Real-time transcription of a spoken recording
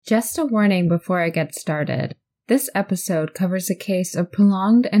Just a warning before I get started. This episode covers a case of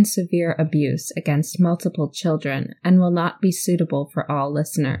prolonged and severe abuse against multiple children and will not be suitable for all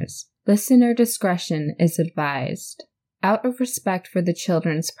listeners. Listener discretion is advised. Out of respect for the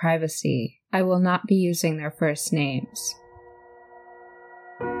children's privacy, I will not be using their first names.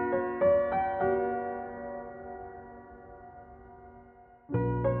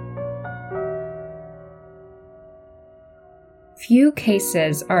 Few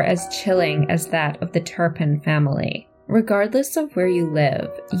cases are as chilling as that of the Turpin family. Regardless of where you live,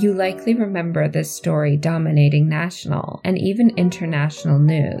 you likely remember this story dominating national and even international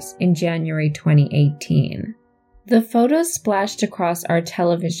news in January 2018. The photos splashed across our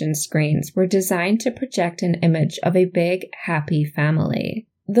television screens were designed to project an image of a big, happy family.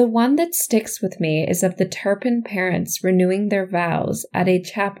 The one that sticks with me is of the Turpin parents renewing their vows at a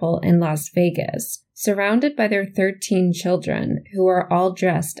chapel in Las Vegas, surrounded by their 13 children who are all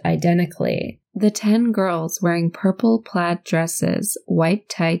dressed identically. The 10 girls wearing purple plaid dresses, white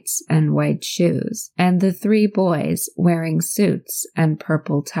tights, and white shoes, and the 3 boys wearing suits and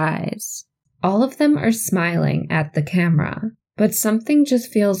purple ties. All of them are smiling at the camera, but something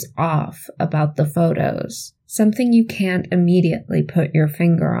just feels off about the photos. Something you can't immediately put your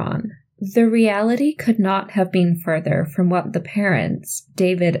finger on. The reality could not have been further from what the parents,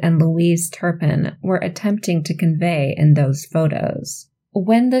 David and Louise Turpin, were attempting to convey in those photos.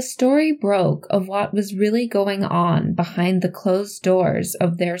 When the story broke of what was really going on behind the closed doors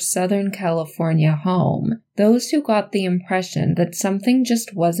of their Southern California home, those who got the impression that something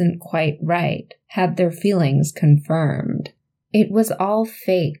just wasn't quite right had their feelings confirmed. It was all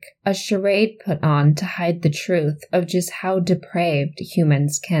fake, a charade put on to hide the truth of just how depraved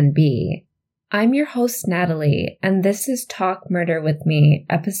humans can be. I'm your host, Natalie, and this is Talk Murder With Me,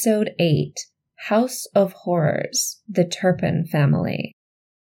 Episode 8, House of Horrors, The Turpin Family.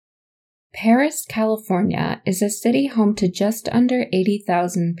 Perris, California is a city home to just under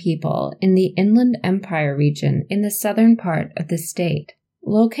 80,000 people in the Inland Empire region in the southern part of the state.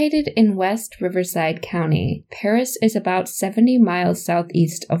 Located in West Riverside County, Perris is about 70 miles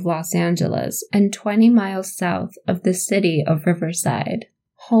southeast of Los Angeles and 20 miles south of the city of Riverside.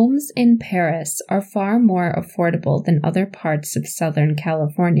 Homes in Perris are far more affordable than other parts of Southern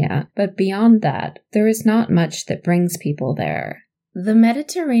California, but beyond that, there is not much that brings people there. The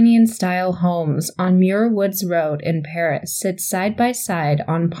Mediterranean-style homes on Muir Woods Road in Perris sit side by side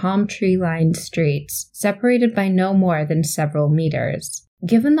on palm tree-lined streets, separated by no more than several meters.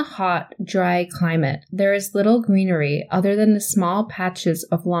 Given the hot, dry climate, there is little greenery other than the small patches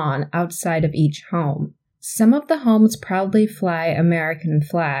of lawn outside of each home. Some of the homes proudly fly American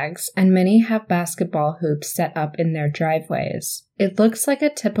flags, and many have basketball hoops set up in their driveways. It looks like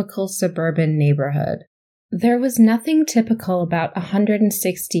a typical suburban neighborhood. There was nothing typical about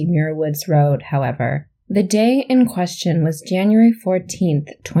 160 Muir Woods Road, however. The day in question was January 14th,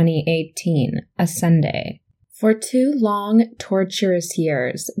 2018, a Sunday. For 2 long, torturous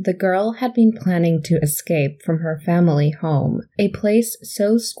years, the girl had been planning to escape from her family home, a place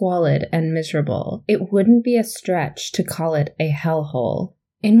so squalid and miserable, it wouldn't be a stretch to call it a hellhole.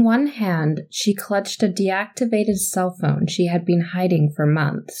 In one hand, she clutched a deactivated cell phone she had been hiding for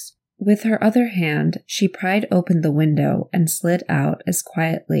months. With her other hand, she pried open the window and slid out as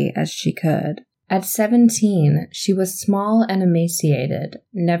quietly as she could. At 17, she was small and emaciated,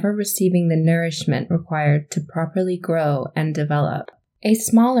 never receiving the nourishment required to properly grow and develop. A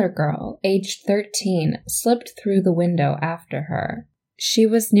smaller girl, aged 13, slipped through the window after her. She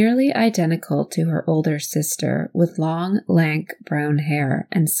was nearly identical to her older sister, with long, lank brown hair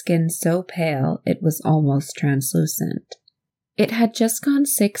and skin so pale it was almost translucent. It had just gone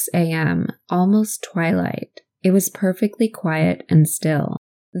 6 a.m., almost twilight. It was perfectly quiet and still.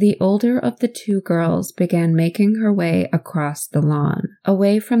 The older of the 2 girls began making her way across the lawn,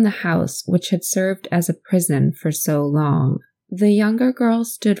 away from the house which had served as a prison for so long. The younger girl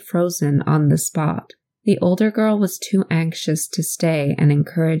stood frozen on the spot. The older girl was too anxious to stay and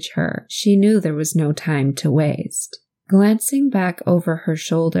encourage her. She knew there was no time to waste. Glancing back over her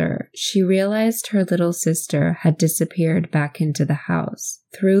shoulder, she realized her little sister had disappeared back into the house,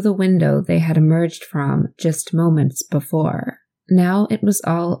 through the window they had emerged from just moments before. Now it was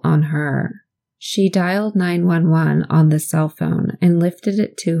all on her. She dialed 911 on the cell phone and lifted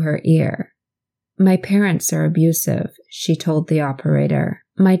it to her ear. "My parents are abusive," she told the operator.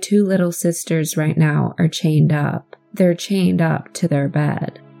 "My 2 little sisters right now are chained up. They're chained up to their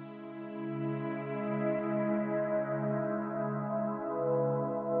bed."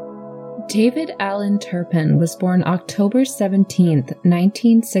 David Allen Turpin was born October 17,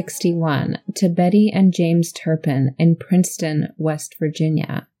 1961, to Betty and James Turpin in Princeton, West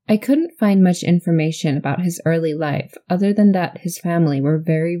Virginia. I couldn't find much information about his early life other than that his family were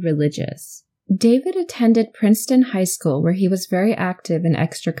very religious. David attended Princeton High School, where he was very active in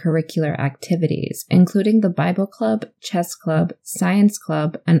extracurricular activities, including the Bible Club, Chess Club, Science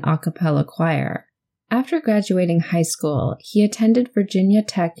Club, and a cappella choir. After graduating high school, he attended Virginia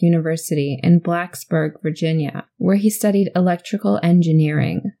Tech University in Blacksburg, Virginia, where he studied electrical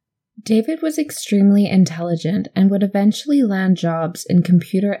engineering. David was extremely intelligent and would eventually land jobs in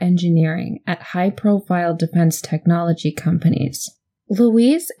computer engineering at high-profile defense technology companies.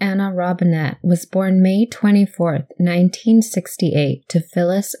 Louise Anna Robinette was born May 24, 1968, to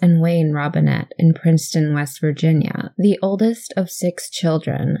Phyllis and Wayne Robinette in Princeton, West Virginia, the oldest of 6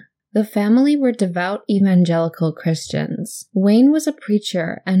 children. The family were devout evangelical Christians. Wayne was a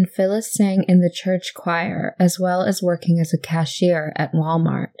preacher, and Phyllis sang in the church choir, as well as working as a cashier at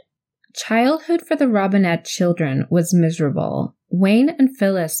Walmart. Childhood for the Robinette children was miserable. Wayne and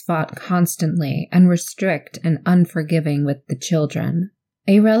Phyllis fought constantly and were strict and unforgiving with the children.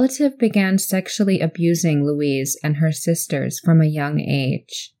 A relative began sexually abusing Louise and her sisters from a young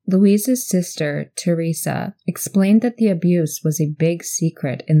age. Louise's sister, Teresa, explained that the abuse was a big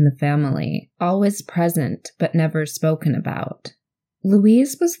secret in the family, always present but never spoken about.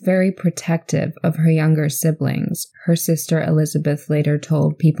 Louise was very protective of her younger siblings, her sister Elizabeth later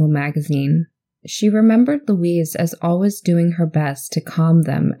told People magazine. She remembered Louise as always doing her best to calm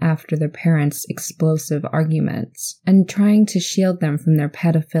them after their parents' explosive arguments, and trying to shield them from their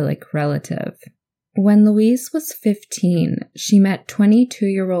pedophilic relative. When Louise was 15, she met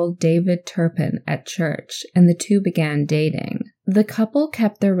 22-year-old David Turpin at church, and the two began dating. The couple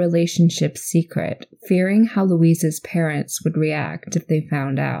kept their relationship secret, fearing how Louise's parents would react if they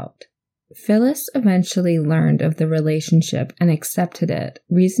found out. Phyllis eventually learned of the relationship and accepted it,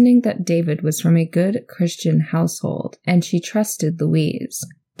 reasoning that David was from a good Christian household, and she trusted Louise,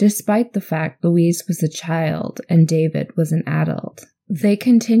 despite the fact Louise was a child and David was an adult. They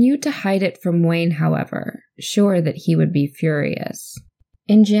continued to hide it from Wayne, however, sure that he would be furious.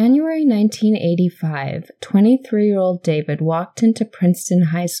 In January 1985, 23-year-old David walked into Princeton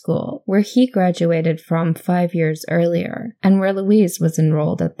High School, where he graduated from 5 years earlier, and where Louise was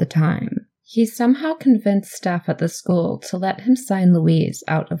enrolled at the time. He somehow convinced staff at the school to let him sign Louise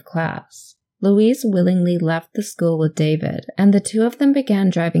out of class. Louise willingly left the school with David, and the two of them began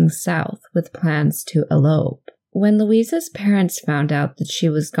driving south with plans to elope. When Louise's parents found out that she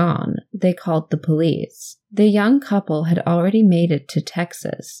was gone, they called the police. The young couple had already made it to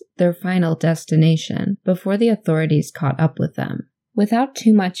Texas, their final destination, before the authorities caught up with them. Without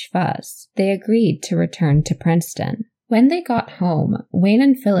too much fuss, they agreed to return to Princeton. When they got home, Wayne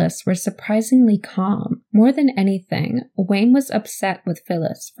and Phyllis were surprisingly calm. More than anything, Wayne was upset with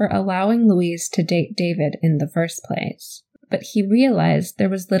Phyllis for allowing Louise to date David in the first place. But he realized there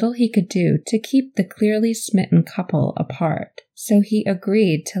was little he could do to keep the clearly smitten couple apart, so he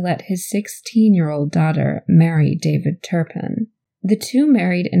agreed to let his 16-year-old daughter marry David Turpin. The two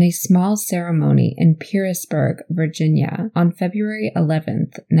married in a small ceremony in Pearisburg, Virginia, on February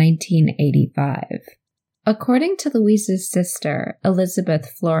 11, 1985. According to Louise's sister,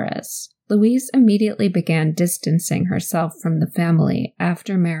 Elizabeth Flores, Louise immediately began distancing herself from the family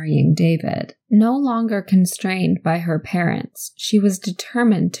after marrying David. No longer constrained by her parents, she was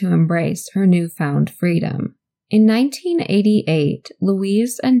determined to embrace her newfound freedom. In 1988,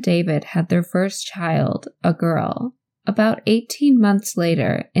 Louise and David had their first child, a girl. About 18 months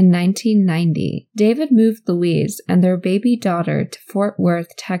later, in 1990, David moved Louise and their baby daughter to Fort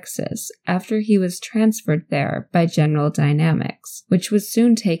Worth, Texas, after he was transferred there by General Dynamics, which was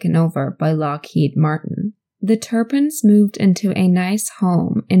soon taken over by Lockheed Martin. The Turpins moved into a nice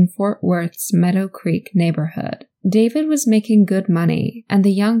home in Fort Worth's Meadow Creek neighborhood. David was making good money, and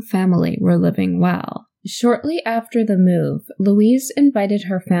the young family were living well. Shortly after the move, Louise invited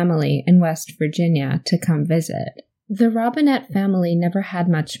her family in West Virginia to come visit. The Robinette family never had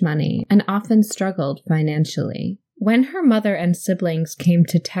much money and often struggled financially. When her mother and siblings came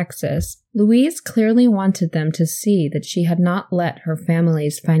to Texas, Louise clearly wanted them to see that she had not let her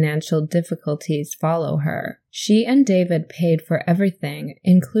family's financial difficulties follow her. She and David paid for everything,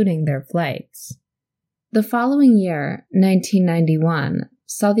 including their flights. The following year, 1991,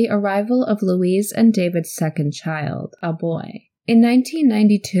 saw the arrival of Louise and David's second child, a boy. In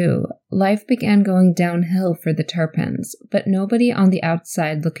 1992, life began going downhill for the Turpins, but nobody on the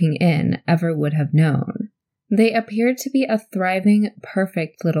outside looking in ever would have known. They appeared to be a thriving,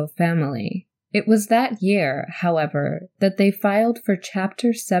 perfect little family. It was that year, however, that they filed for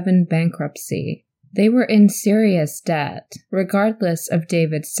Chapter 7 bankruptcy. They were in serious debt, regardless of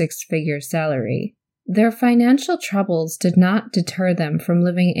David's 6-figure salary. Their financial troubles did not deter them from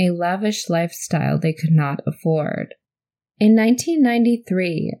living a lavish lifestyle they could not afford. In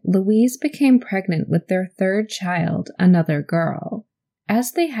 1993, Louise became pregnant with their third child, another girl.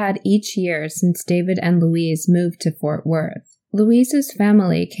 As they had each year since David and Louise moved to Fort Worth, Louise's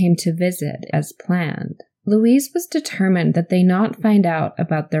family came to visit as planned. Louise was determined that they not find out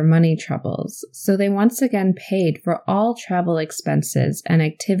about their money troubles, so they once again paid for all travel expenses and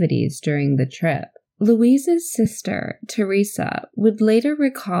activities during the trip. Louise's sister, Teresa, would later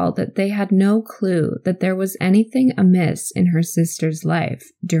recall that they had no clue that there was anything amiss in her sister's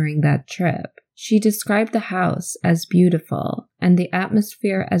life during that trip. She described the house as beautiful and the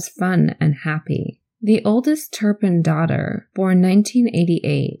atmosphere as fun and happy. The oldest Turpin daughter, born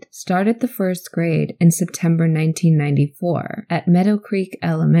 1988, started the first grade in September 1994 at Meadow Creek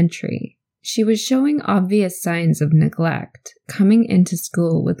Elementary. She was showing obvious signs of neglect, coming into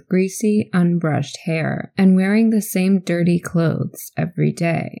school with greasy, unbrushed hair and wearing the same dirty clothes every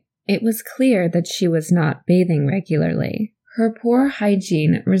day. It was clear that she was not bathing regularly. Her poor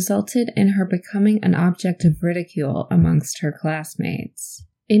hygiene resulted in her becoming an object of ridicule amongst her classmates.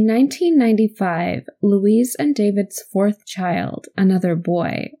 In 1995, Louise and David's fourth child, another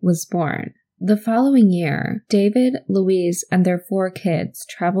boy, was born. The following year, David, Louise, and their 4 kids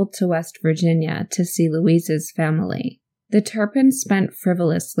traveled to West Virginia to see Louise's family. The Turpins spent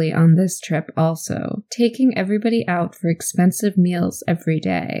frivolously on this trip also, taking everybody out for expensive meals every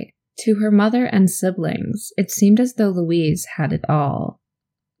day. To her mother and siblings, it seemed as though Louise had it all.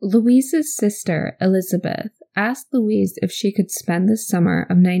 Louise's sister, Elizabeth, asked Louise if she could spend the summer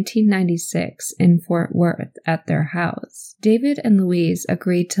of 1996 in Fort Worth at their house. David and Louise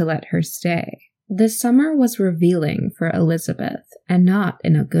agreed to let her stay. The summer was revealing for Elizabeth, and not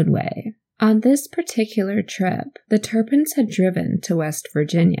in a good way. On this particular trip, the Turpins had driven to West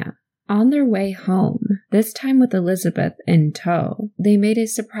Virginia. On their way home, this time with Elizabeth in tow, they made a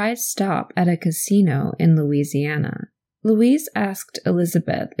surprise stop at a casino in Louisiana. Louise asked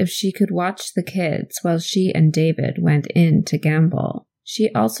Elizabeth if she could watch the kids while she and David went in to gamble.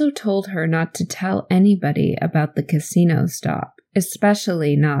 She also told her not to tell anybody about the casino stop,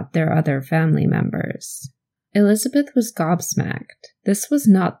 especially not their other family members. Elizabeth was gobsmacked. This was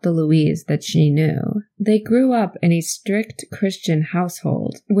not the Louise that she knew. They grew up in a strict Christian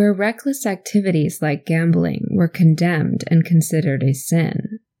household where reckless activities like gambling were condemned and considered a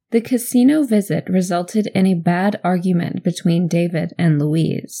sin. The casino visit resulted in a bad argument between David and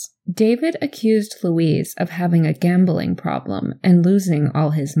Louise. David accused Louise of having a gambling problem and losing all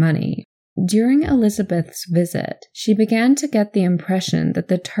his money. During Elizabeth's visit, she began to get the impression that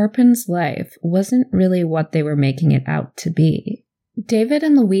the Turpins' life wasn't really what they were making it out to be. David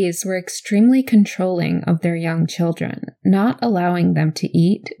and Louise were extremely controlling of their young children, not allowing them to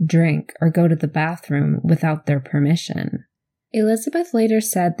eat, drink, or go to the bathroom without their permission. Elizabeth later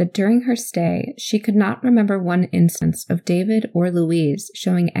said that during her stay, she could not remember one instance of David or Louise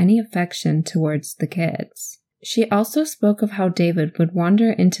showing any affection towards the kids. She also spoke of how David would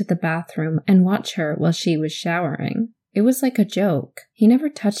wander into the bathroom and watch her while she was showering. It was like a joke. He never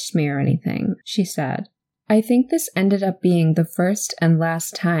touched me or anything, she said. I think this ended up being the first and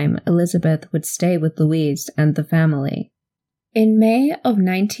last time Elizabeth would stay with Louise and the family. In May of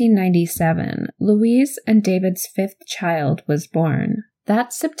 1997, Louise and David's 5th child was born.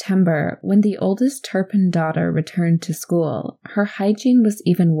 That September, when the oldest Turpin daughter returned to school, her hygiene was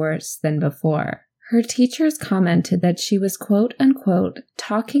even worse than before. Her teachers commented that she was quote-unquote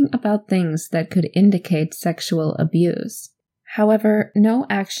talking about things that could indicate sexual abuse. However, no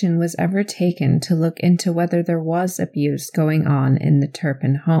action was ever taken to look into whether there was abuse going on in the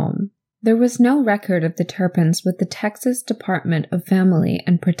Turpin home. There was no record of the Turpins with the Texas Department of Family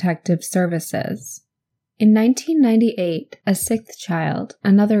and Protective Services. In 1998, a 6th child,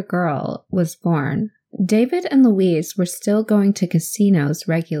 another girl, was born. David and Louise were still going to casinos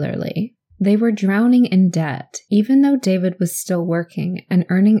regularly. They were drowning in debt, even though David was still working and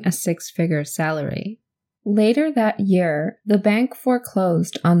earning a 6-figure salary. Later that year, the bank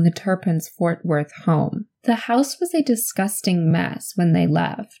foreclosed on the Turpins' Fort Worth home. The house was a disgusting mess when they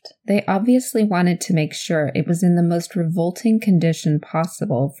left. They obviously wanted to make sure it was in the most revolting condition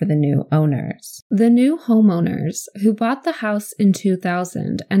possible for the new owners. The new homeowners, who bought the house in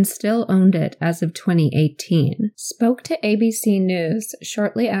 2000 and still owned it as of 2018, spoke to ABC News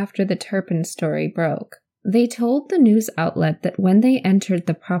shortly after the Turpin story broke. They told the news outlet that when they entered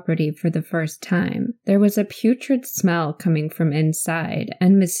the property for the first time, there was a putrid smell coming from inside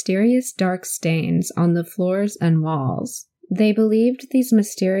and mysterious dark stains on the floors and walls. They believed these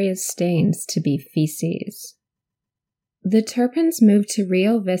mysterious stains to be feces. The Turpins moved to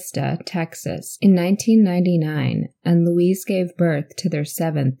Rio Vista, Texas in 1999, and Louise gave birth to their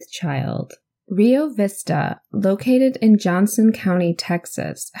 7th child. Rio Vista, located in Johnson County,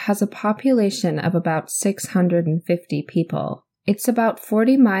 Texas, has a population of about 650 people. It's about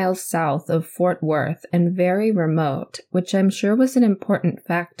 40 miles south of Fort Worth and very remote, which I'm sure was an important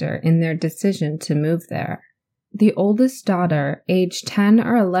factor in their decision to move there. The oldest daughter, aged 10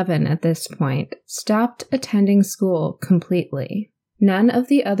 or 11 at this point, stopped attending school completely. None of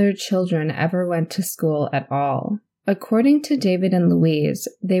the other children ever went to school at all. According to David and Louise,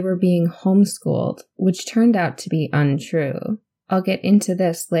 they were being homeschooled, which turned out to be untrue. I'll get into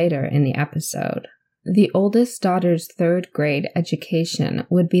this later in the episode. The oldest daughter's 3rd grade education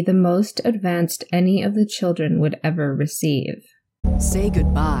would be the most advanced any of the children would ever receive. Say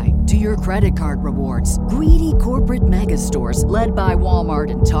goodbye to your credit card rewards. Greedy corporate mega stores, led by Walmart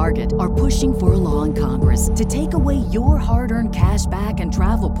and Target, are pushing for a law in Congress to take away your hard-earned cash back and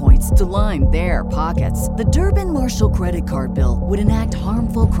travel points to line their pockets. The Durbin-Marshall credit card bill would enact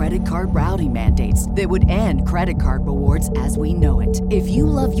harmful credit card routing mandates that would end credit card rewards as we know it. If you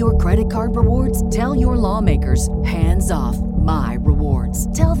love your credit card rewards, tell your lawmakers, hands off my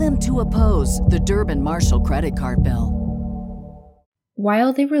rewards. Tell them to oppose the Durbin-Marshall credit card bill.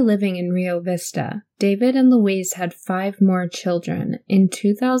 While they were living in Rio Vista, David and Louise had 5 more children in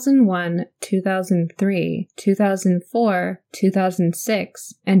 2001, 2003, 2004,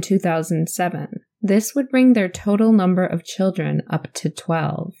 2006, and 2007. This would bring their total number of children up to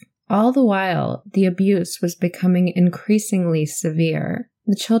 12. All the while, the abuse was becoming increasingly severe.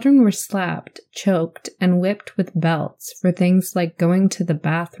 The children were slapped, choked, and whipped with belts for things like going to the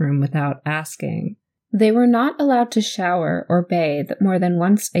bathroom without asking. They were not allowed to shower or bathe more than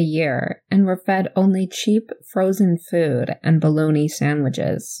once a year and were fed only cheap frozen food and bologna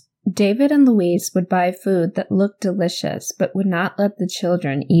sandwiches. David and Louise would buy food that looked delicious but would not let the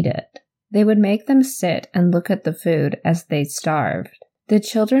children eat it. They would make them sit and look at the food as they starved. The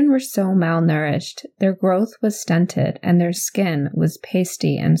children were so malnourished, their growth was stunted and their skin was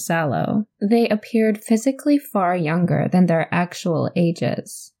pasty and sallow. They appeared physically far younger than their actual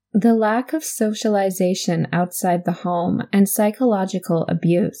ages. The lack of socialization outside the home and psychological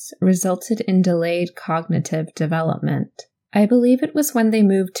abuse resulted in delayed cognitive development. I believe it was when they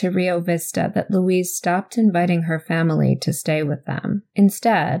moved to Rio Vista that Louise stopped inviting her family to stay with them.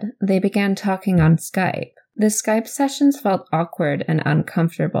 Instead, they began talking on Skype. The Skype sessions felt awkward and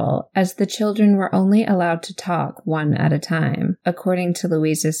uncomfortable, as the children were only allowed to talk one at a time, according to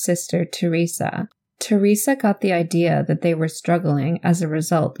Louise's sister, Teresa. Teresa got the idea that they were struggling as a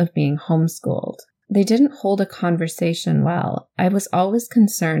result of being homeschooled. They didn't hold a conversation well. I was always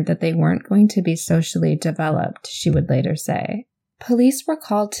concerned that they weren't going to be socially developed, she would later say. Police were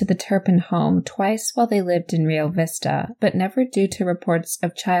called to the Turpin home twice while they lived in Rio Vista, but never due to reports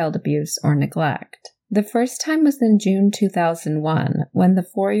of child abuse or neglect. The first time was in June 2001, when the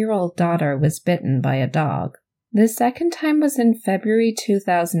 4-year-old daughter was bitten by a dog. The second time was in February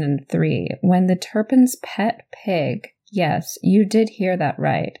 2003, when the Turpins' pet pig, yes, you did hear that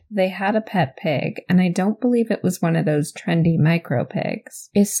right, they had a pet pig, and I don't believe it was one of those trendy micro pigs,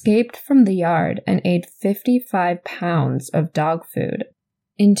 escaped from the yard and ate 55 pounds of dog food.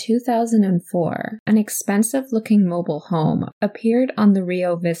 In 2004, an expensive-looking mobile home appeared on the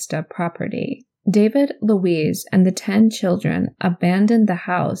Rio Vista property. David, Louise, and the 10 children abandoned the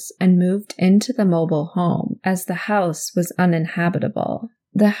house and moved into the mobile home, as the house was uninhabitable.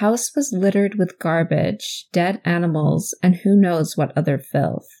 The house was littered with garbage, dead animals, and who knows what other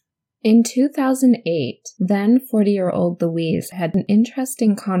filth. In 2008, then 40-year-old Louise had an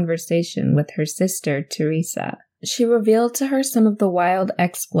interesting conversation with her sister, Teresa. She revealed to her some of the wild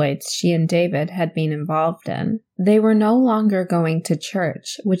exploits she and David had been involved in. They were no longer going to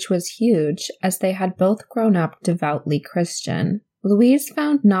church, which was huge, as they had both grown up devoutly Christian. Louise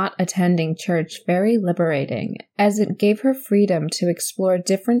found not attending church very liberating, as it gave her freedom to explore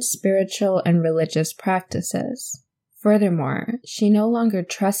different spiritual and religious practices. Furthermore, she no longer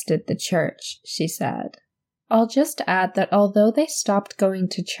trusted the church, she said. I'll just add that although they stopped going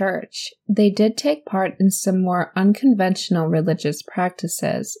to church, they did take part in some more unconventional religious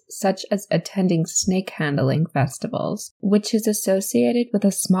practices, such as attending snake handling festivals, which is associated with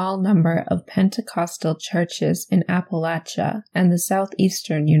a small number of Pentecostal churches in Appalachia and the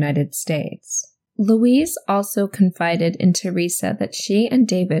southeastern United States. Louise also confided in Teresa that she and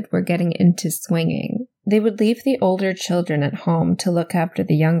David were getting into swinging. They would leave the older children at home to look after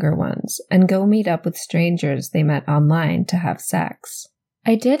the younger ones and go meet up with strangers they met online to have sex.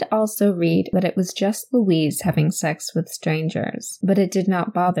 I did also read that it was just Louise having sex with strangers, but it did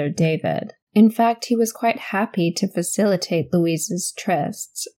not bother David. In fact, he was quite happy to facilitate Louise's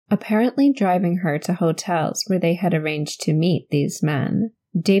trysts, apparently driving her to hotels where they had arranged to meet these men.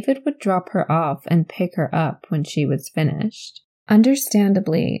 David would drop her off and pick her up when she was finished.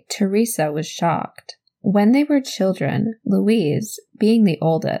 Understandably, Teresa was shocked. When they were children, Louise, being the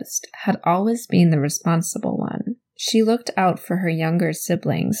oldest, had always been the responsible one. She looked out for her younger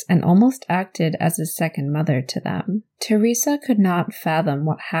siblings and almost acted as a second mother to them. Teresa could not fathom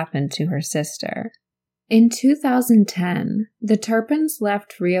what happened to her sister. In 2010, the Turpins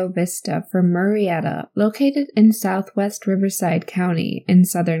left Rio Vista for Murrieta, located in southwest Riverside County in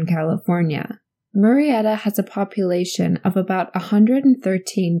Southern California. Murrieta has a population of about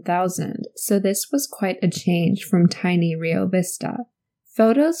 113,000, so this was quite a change from tiny Rio Vista.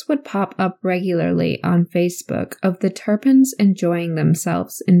 Photos would pop up regularly on Facebook of the Turpins enjoying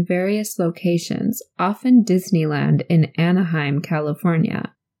themselves in various locations, often Disneyland in Anaheim,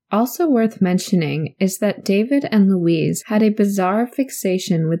 California. Also worth mentioning is that David and Louise had a bizarre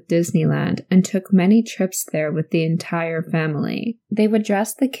fixation with Disneyland and took many trips there with the entire family. They would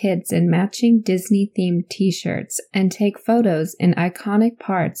dress the kids in matching Disney-themed t-shirts and take photos in iconic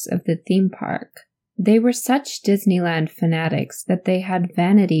parts of the theme park. They were such Disneyland fanatics that they had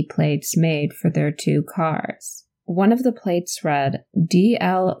vanity plates made for their 2 cars. One of the plates read,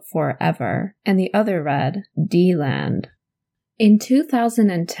 DL Forever, and the other read, D-Land. In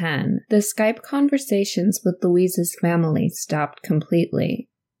 2010, the Skype conversations with Louise's family stopped completely.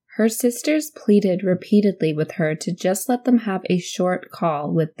 Her sisters pleaded repeatedly with her to just let them have a short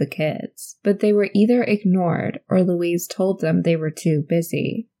call with the kids, but they were either ignored or Louise told them they were too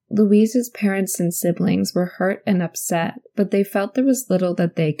busy. Louise's parents and siblings were hurt and upset, but they felt there was little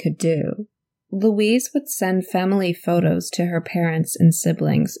that they could do. Louise would send family photos to her parents and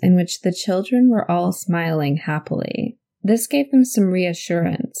siblings in which the children were all smiling happily. This gave them some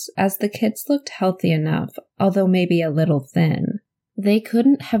reassurance, as the kids looked healthy enough, although maybe a little thin. They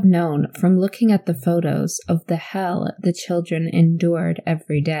couldn't have known from looking at the photos of the hell the children endured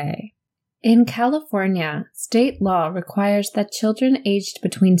every day. In California, state law requires that children aged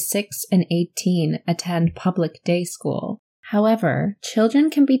between 6 and 18 attend public day school. However, children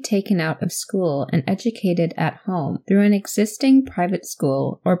can be taken out of school and educated at home through an existing private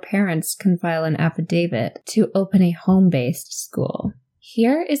school, or parents can file an affidavit to open a home-based school.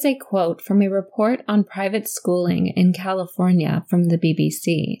 Here is a quote from a report on private schooling in California from the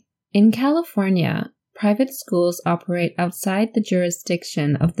BBC. In California, private schools operate outside the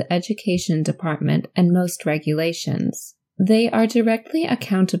jurisdiction of the Education Department and most regulations. They are directly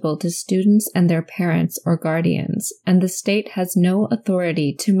accountable to students and their parents or guardians, and the state has no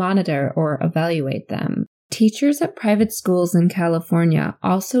authority to monitor or evaluate them. Teachers at private schools in California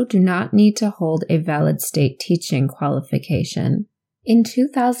also do not need to hold a valid state teaching qualification. In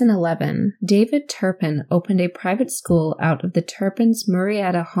 2011, David Turpin opened a private school out of the Turpins'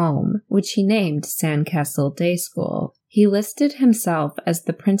 Murrieta home, which he named Sandcastle Day School. He listed himself as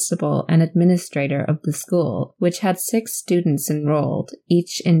the principal and administrator of the school, which had 6 students enrolled,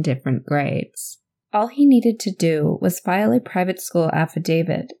 each in different grades. All he needed to do was file a private school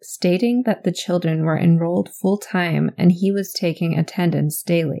affidavit stating that the children were enrolled full-time and he was taking attendance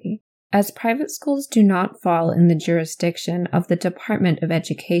daily. As private schools do not fall in the jurisdiction of the Department of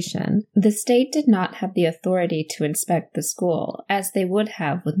Education, the state did not have the authority to inspect the school, as they would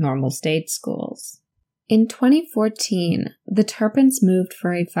have with normal state schools. In 2014, the Turpins moved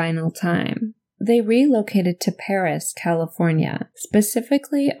for a final time. They relocated to Paris, California,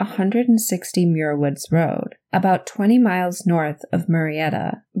 specifically 160 Muirwoods Road, about 20 miles north of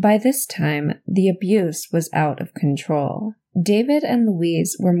Murrieta. By this time, the abuse was out of control. David and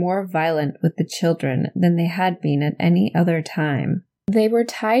Louise were more violent with the children than they had been at any other time. They were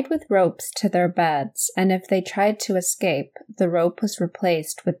tied with ropes to their beds, and if they tried to escape, the rope was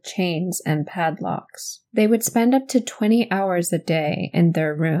replaced with chains and padlocks. They would spend up to 20 hours a day in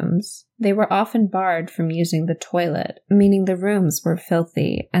their rooms. They were often barred from using the toilet, meaning the rooms were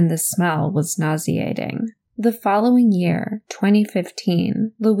filthy and the smell was nauseating. The following year,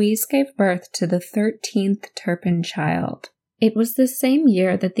 2015, Louise gave birth to the 13th Turpin child. It was the same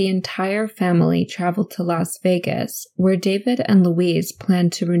year that the entire family traveled to Las Vegas, where David and Louise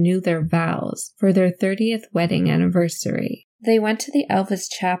planned to renew their vows for their 30th wedding anniversary. They went to the Elvis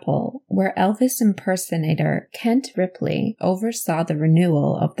Chapel, where Elvis impersonator Kent Ripley oversaw the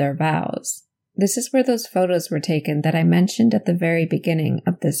renewal of their vows. This is where those photos were taken that I mentioned at the very beginning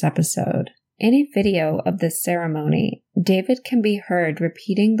of this episode. In a video of this ceremony, David can be heard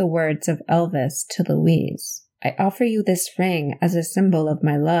repeating the words of Elvis to Louise. "I offer you this ring as a symbol of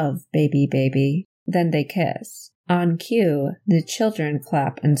my love, baby, baby." Then they kiss. On cue, the children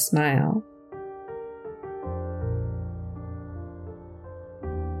clap and smile.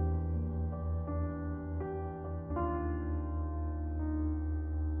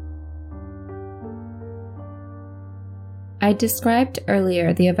 I described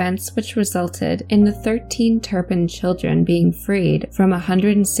earlier the events which resulted in the 13 Turpin children being freed from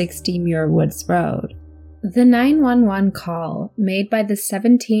 160 Muir Woods Road. The 911 call, made by the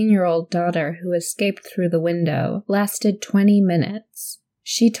 17-year-old daughter who escaped through the window, lasted 20 minutes.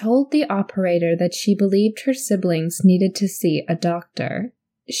 She told the operator that she believed her siblings needed to see a doctor.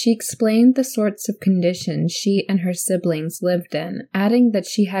 She explained the sorts of conditions she and her siblings lived in, adding that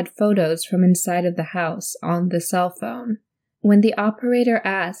she had photos from inside of the house on the cell phone. When the operator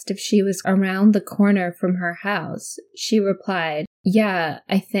asked if she was around the corner from her house, she replied, "Yeah,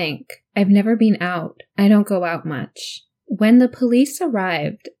 I think. I've never been out. I don't go out much." When the police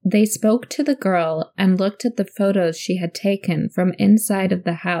arrived, they spoke to the girl and looked at the photos she had taken from inside of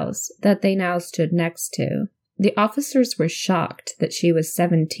the house that they now stood next to. The officers were shocked that she was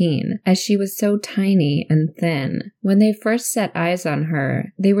 17, as she was so tiny and thin. When they first set eyes on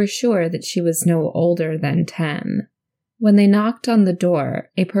her, they were sure that she was no older than 10. When they knocked on the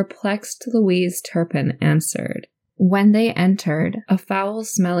door, a perplexed Louise Turpin answered. When they entered, a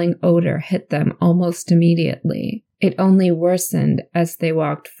foul-smelling odor hit them almost immediately. It only worsened as they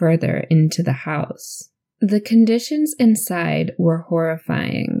walked further into the house. The conditions inside were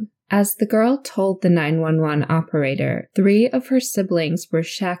horrifying. As the girl told the 911 operator, 3 of her siblings were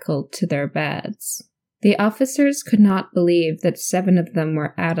shackled to their beds. The officers could not believe that 7 of them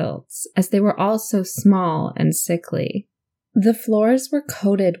were adults, as they were all so small and sickly. The floors were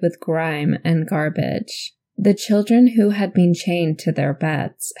coated with grime and garbage. The children who had been chained to their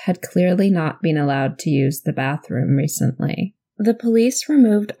beds had clearly not been allowed to use the bathroom recently. The police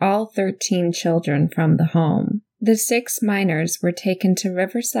removed all 13 children from the home. The 6 minors were taken to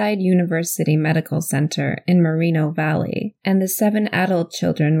Riverside University Medical Center in Moreno Valley, and the 7 adult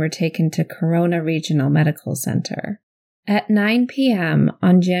children were taken to Corona Regional Medical Center. At 9 p.m.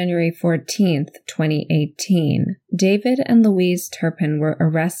 on January 14, 2018, David and Louise Turpin were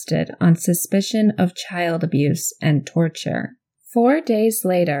arrested on suspicion of child abuse and torture. 4 days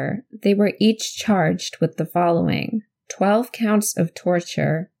later, they were each charged with the following: 12 counts of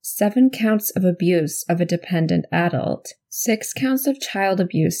torture, 7 counts of abuse of a dependent adult, 6 counts of child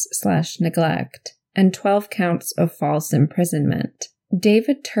abuse/neglect, and 12 counts of false imprisonment.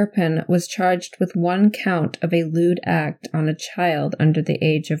 David Turpin was charged with 1 count of a lewd act on a child under the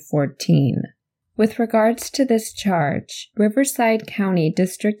age of 14. With regards to this charge, Riverside County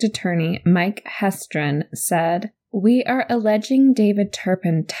District Attorney Mike Hestron said, "We are alleging David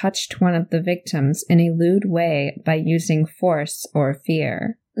Turpin touched one of the victims in a lewd way by using force or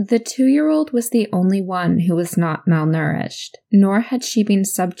fear." The 2-year-old was the only one who was not malnourished, nor had she been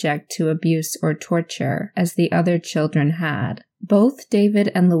subject to abuse or torture, as the other children had. Both David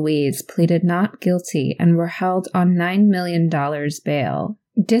and Louise pleaded not guilty and were held on $9 million bail.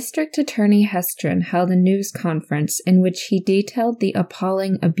 District Attorney Hestron held a news conference in which he detailed the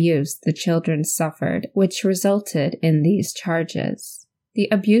appalling abuse the children suffered, which resulted in these charges. The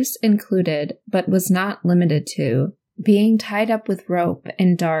abuse included, but was not limited to, being tied up with rope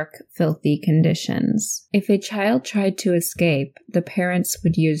in dark, filthy conditions. If a child tried to escape, the parents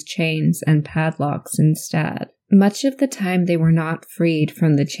would use chains and padlocks instead. Much of the time they were not freed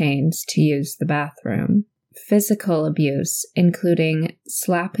from the chains to use the bathroom. Physical abuse, including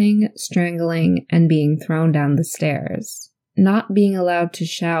slapping, strangling, and being thrown down the stairs. Not being allowed to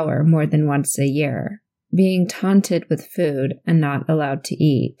shower more than once a year. Being taunted with food and not allowed to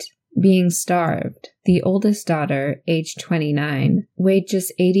eat. Being starved. The oldest daughter, age 29, weighed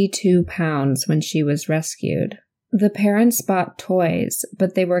just 82 pounds when she was rescued. The parents bought toys,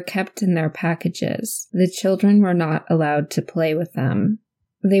 but they were kept in their packages. The children were not allowed to play with them.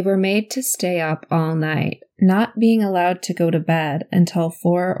 They were made to stay up all night, not being allowed to go to bed until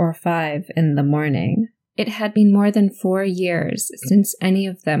 4 or 5 in the morning. It had been more than 4 years since any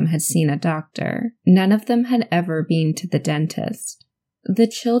of them had seen a doctor. None of them had ever been to the dentist. The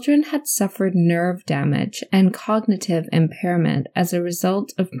children had suffered nerve damage and cognitive impairment as a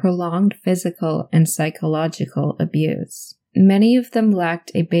result of prolonged physical and psychological abuse. Many of them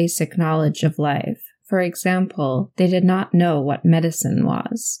lacked a basic knowledge of life. For example, they did not know what medicine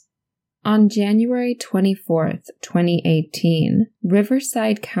was. On January 24, 2018,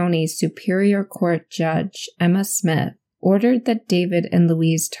 Riverside County Superior Court Judge Emma Smith ordered that David and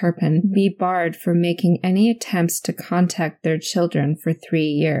Louise Turpin be barred from making any attempts to contact their children for 3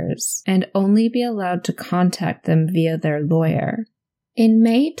 years, and only be allowed to contact them via their lawyer. In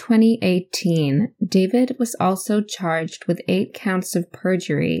May 2018, David was also charged with 8 counts of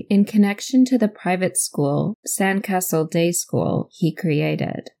perjury in connection to the private school, Sandcastle Day School, he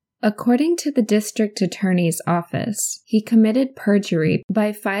created. According to the district attorney's office, he committed perjury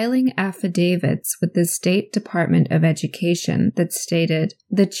by filing affidavits with the State Department of Education that stated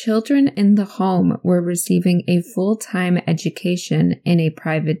the children in the home were receiving a full-time education in a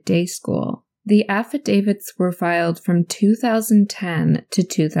private day school. The affidavits were filed from 2010 to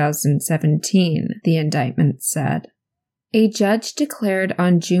 2017, the indictment said. A judge declared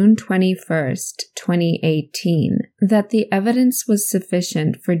on June 21, 2018, that the evidence was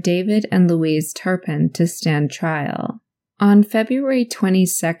sufficient for David and Louise Turpin to stand trial. On February 22,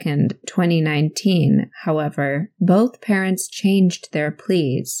 2019, however, both parents changed their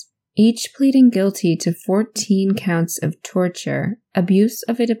pleas, each pleading guilty to 14 counts of torture, abuse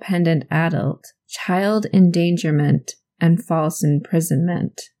of a dependent adult, child endangerment, and false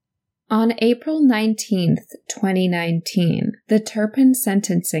imprisonment. On April 19, 2019, the Turpin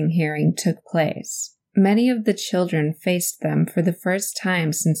sentencing hearing took place. Many of the children faced them for the first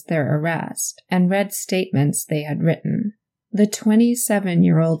time since their arrest and read statements they had written. The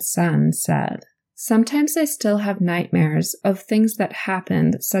 27-year-old son said, "Sometimes I still have nightmares of things that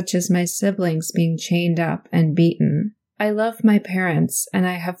happened, such as my siblings being chained up and beaten. I love my parents, and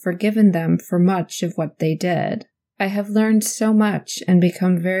I have forgiven them for much of what they did. I have learned so much and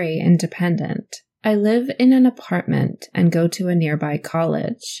become very independent. I live in an apartment and go to a nearby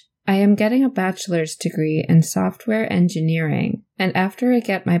college. I am getting a bachelor's degree in software engineering, and after I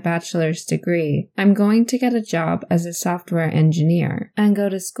get my bachelor's degree, I'm going to get a job as a software engineer and go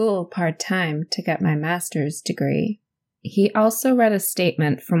to school part-time to get my master's degree." He also read a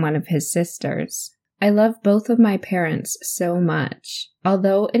statement from one of his sisters. "I love both of my parents so much.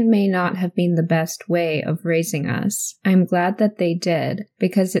 Although it may not have been the best way of raising us, I'm glad that they did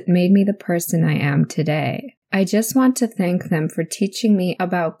because it made me the person I am today. I just want to thank them for teaching me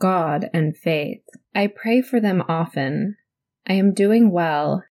about God and faith. I pray for them often. I am doing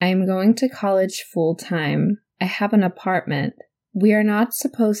well. I am going to college full-time. I have an apartment. We are not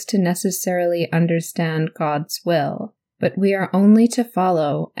supposed to necessarily understand God's will, but we are only to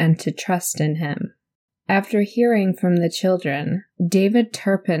follow and to trust in Him." After hearing from the children, David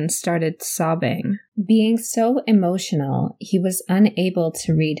Turpin started sobbing. Being so emotional, he was unable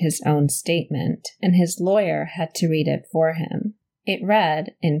to read his own statement, and his lawyer had to read it for him. It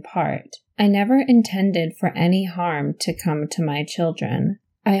read, in part, "I never intended for any harm to come to my children.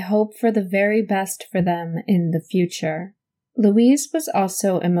 I hope for the very best for them in the future." Louise was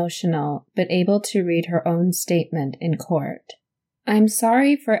also emotional, but able to read her own statement in court. "I'm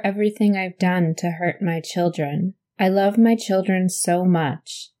sorry for everything I've done to hurt my children. I love my children so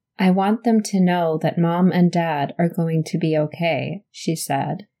much. I want them to know that Mom and Dad are going to be okay," she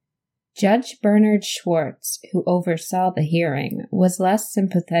said. Judge Bernard Schwartz, who oversaw the hearing, was less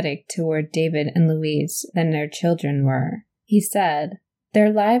sympathetic toward David and Louise than their children were. He said,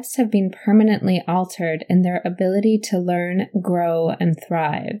 "Their lives have been permanently altered in their ability to learn, grow, and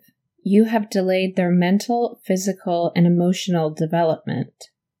thrive. You have delayed their mental, physical, and emotional development.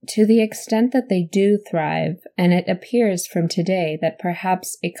 To the extent that they do thrive, and it appears from today that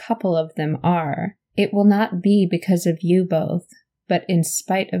perhaps a couple of them are, it will not be because of you both, but in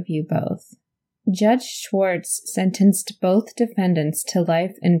spite of you both." Judge Schwartz sentenced both defendants to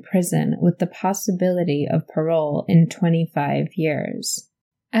life in prison with the possibility of parole in 25 years.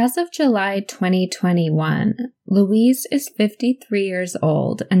 As of July 2021, Louise is 53 years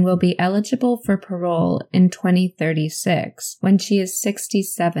old and will be eligible for parole in 2036 when she is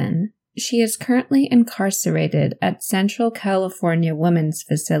 67. She is currently incarcerated at Central California Women's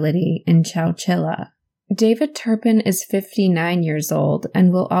Facility in Chowchilla. David Turpin is 59 years old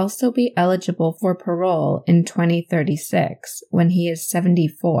and will also be eligible for parole in 2036 when he is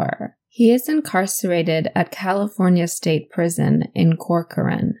 74. He is incarcerated at California State Prison in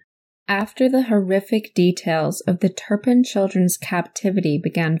Corcoran. After the horrific details of the Turpin children's captivity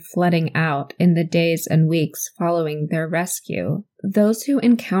began flooding out in the days and weeks following their rescue, those who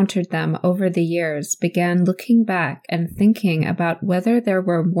encountered them over the years began looking back and thinking about whether there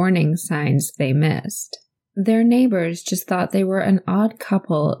were warning signs they missed. Their neighbors just thought they were an odd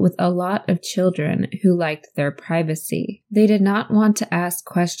couple with a lot of children who liked their privacy. They did not want to ask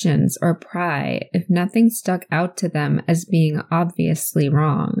questions or pry if nothing stuck out to them as being obviously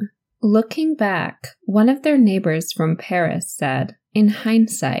wrong. Looking back, one of their neighbors from Paris said, "In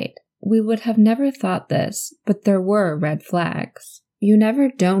hindsight, we would have never thought this, but there were red flags. You never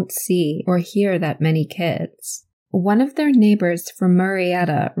don't see or hear that many kids." One of their neighbors from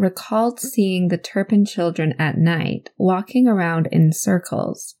Murrieta recalled seeing the Turpin children at night, walking around in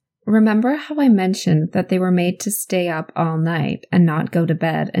circles. "Remember how I mentioned that they were made to stay up all night and not go to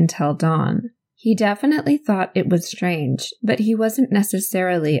bed until dawn?" He definitely thought it was strange, but he wasn't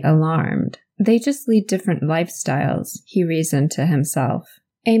necessarily alarmed. They just lead different lifestyles, he reasoned to himself.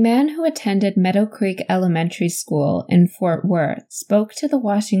 A man who attended Meadow Creek Elementary School in Fort Worth spoke to the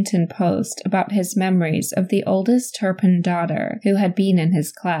Washington Post about his memories of the oldest Turpin daughter who had been in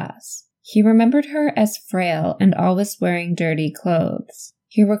his class. He remembered her as frail and always wearing dirty clothes.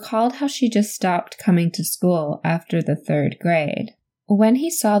 He recalled how she just stopped coming to school after the 3rd grade. When he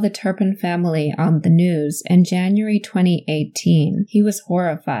saw the Turpin family on the news in January 2018, he was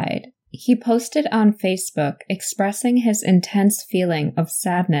horrified. He posted on Facebook expressing his intense feeling of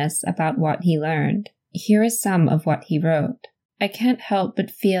sadness about what he learned. Here is some of what he wrote. I can't help but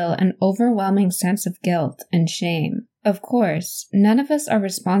feel an overwhelming sense of guilt and shame. Of course, none of us are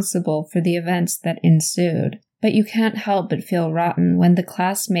responsible for the events that ensued, but you can't help but feel rotten when the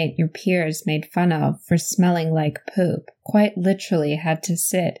classmate your peers made fun of for smelling like poop quite literally had to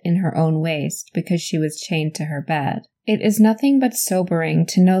sit in her own waste because she was chained to her bed. It is nothing but sobering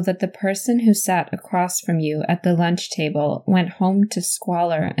to know that the person who sat across from you at the lunch table went home to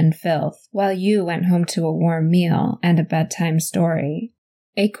squalor and filth, while you went home to a warm meal and a bedtime story.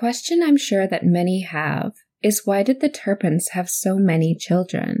 A question I'm sure that many have is, why did the Turpins have so many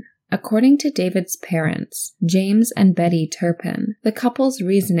children? According to David's parents, James and Betty Turpin, the couple's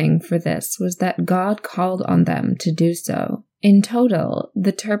reasoning for this was that God called on them to do so. In total,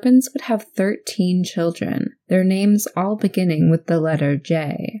 the Turpins would have 13 children, their names all beginning with the letter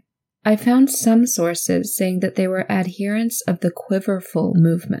J. I found some sources saying that they were adherents of the Quiverful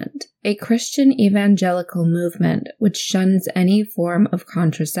movement, a Christian evangelical movement which shuns any form of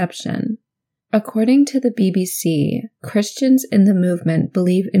contraception. According to the BBC, Christians in the movement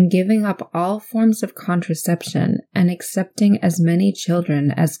believe in giving up all forms of contraception and accepting as many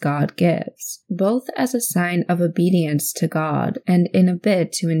children as God gives, both as a sign of obedience to God and in a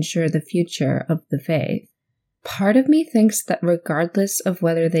bid to ensure the future of the faith. Part of me thinks that regardless of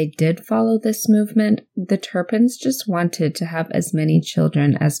whether they did follow this movement, the Turpins just wanted to have as many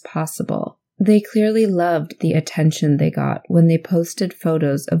children as possible. They clearly loved the attention they got when they posted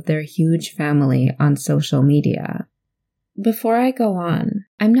photos of their huge family on social media. Before I go on,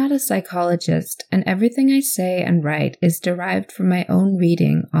 I'm not a psychologist, and everything I say and write is derived from my own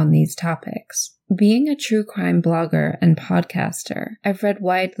reading on these topics. Being a true crime blogger and podcaster, I've read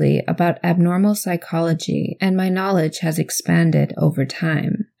widely about abnormal psychology, and my knowledge has expanded over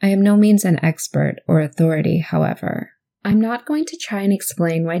time. I am no means an expert or authority, however. I'm not going to try and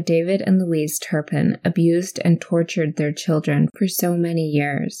explain why David and Louise Turpin abused and tortured their children for so many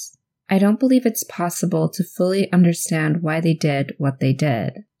years. I don't believe it's possible to fully understand why they did what they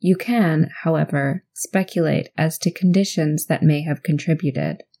did. You can, however, speculate as to conditions that may have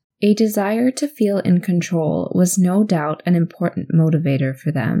contributed. A desire to feel in control was no doubt an important motivator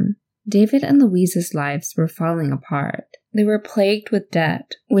for them. David and Louise's lives were falling apart. They were plagued with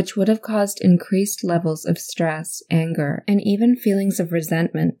debt, which would have caused increased levels of stress, anger, and even feelings of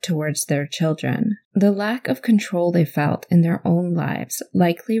resentment towards their children. The lack of control they felt in their own lives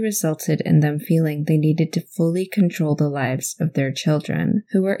likely resulted in them feeling they needed to fully control the lives of their children,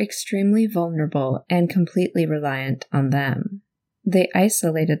 who were extremely vulnerable and completely reliant on them. They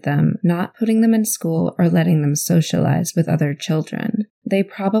isolated them, not putting them in school or letting them socialize with other children. They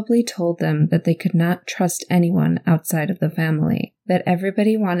probably told them that they could not trust anyone outside of the family, that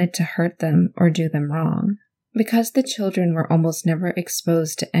everybody wanted to hurt them or do them wrong. Because the children were almost never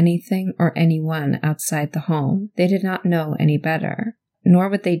exposed to anything or anyone outside the home, they did not know any better, nor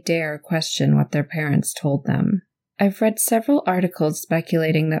would they dare question what their parents told them. I've read several articles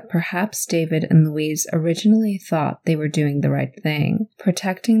speculating that perhaps David and Louise originally thought they were doing the right thing,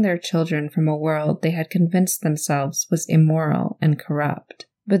 protecting their children from a world they had convinced themselves was immoral and corrupt.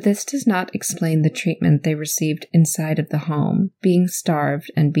 But this does not explain the treatment they received inside of the home, being starved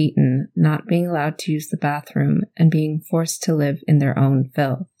and beaten, not being allowed to use the bathroom, and being forced to live in their own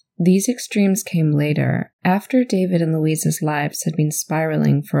filth. These extremes came later, after David and Louise's lives had been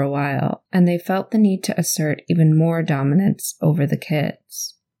spiraling for a while, and they felt the need to assert even more dominance over the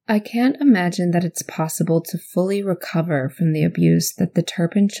kids. I can't imagine that it's possible to fully recover from the abuse that the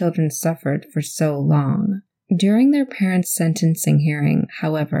Turpin children suffered for so long. During their parents' sentencing hearing,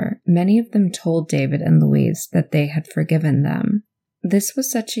 however, many of them told David and Louise that they had forgiven them. This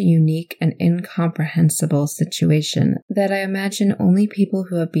was such a unique and incomprehensible situation that I imagine only people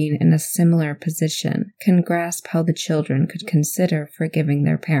who have been in a similar position can grasp how the children could consider forgiving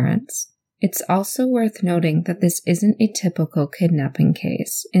their parents. It's also worth noting that this isn't a typical kidnapping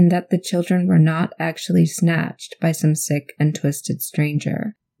case, in that the children were not actually snatched by some sick and twisted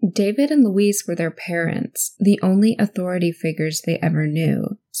stranger. David and Louise were their parents, the only authority figures they ever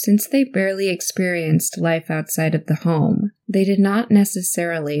knew, Since they barely experienced life outside of the home, they did not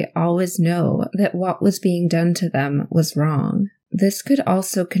necessarily always know that what was being done to them was wrong. This could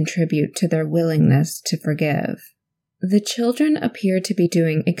also contribute to their willingness to forgive. The children appear to be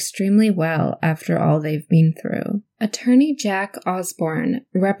doing extremely well after all they've been through. Attorney Jack Osborne,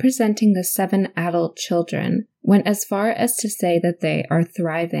 representing the 7 adult children, went as far as to say that they are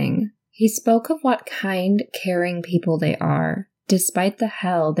thriving. He spoke of what kind, caring people they are, despite the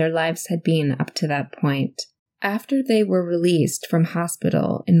hell their lives had been up to that point. After they were released from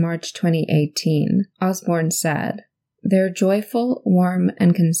hospital in March 2018, Osborne said, "They're joyful, warm,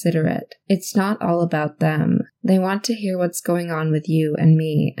 and considerate. It's not all about them. They want to hear what's going on with you and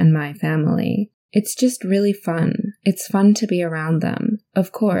me and my family. It's just really fun. It's fun to be around them.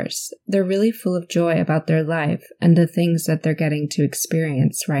 Of course, they're really full of joy about their life and the things that they're getting to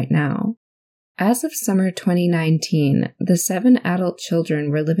experience right now." As of summer 2019, the 7 adult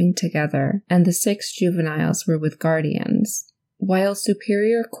children were living together and the 6 juveniles were with guardians. While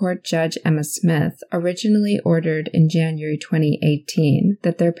Superior Court Judge Emma Smith originally ordered in January 2018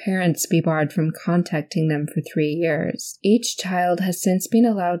 that their parents be barred from contacting them for 3 years, each child has since been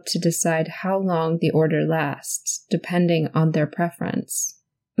allowed to decide how long the order lasts, depending on their preference.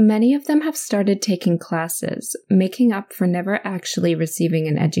 Many of them have started taking classes, making up for never actually receiving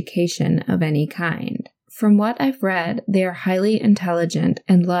an education of any kind. From what I've read, they are highly intelligent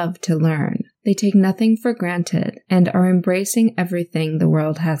and love to learn. They take nothing for granted and are embracing everything the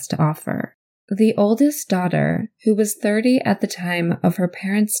world has to offer. The oldest daughter, who was 30 at the time of her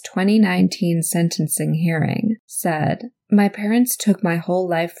parents' 2019 sentencing hearing, said, "My parents took my whole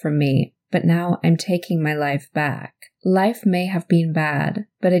life from me, but now I'm taking my life back. Life may have been bad,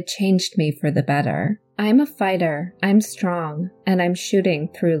 but it changed me for the better. I'm a fighter, I'm strong, and I'm shooting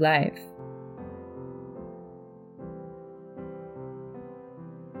through life."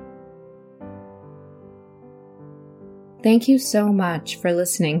 Thank you so much for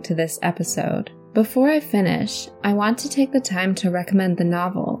listening to this episode. Before I finish, I want to take the time to recommend the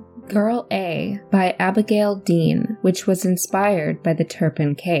novel, Girl A by Abigail Dean, which was inspired by the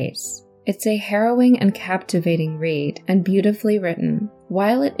Turpin case. It's a harrowing and captivating read and beautifully written.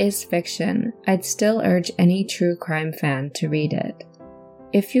 While it is fiction, I'd still urge any true crime fan to read it.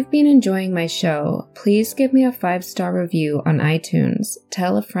 If you've been enjoying my show, please give me a 5-star review on iTunes,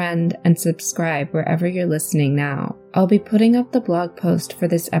 tell a friend, and subscribe wherever you're listening now. I'll be putting up the blog post for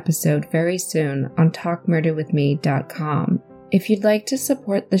this episode very soon on talkmurderwithme.com. If you'd like to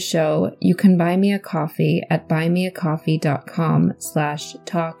support the show, you can buy me a coffee at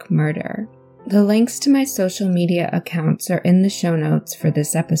buymeacoffee.com/talkmurder. The links to my social media accounts are in the show notes for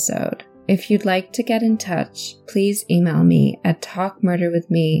this episode. If you'd like to get in touch, please email me at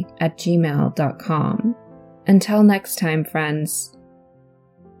talkmurderwithme@gmail.com. Until next time, friends.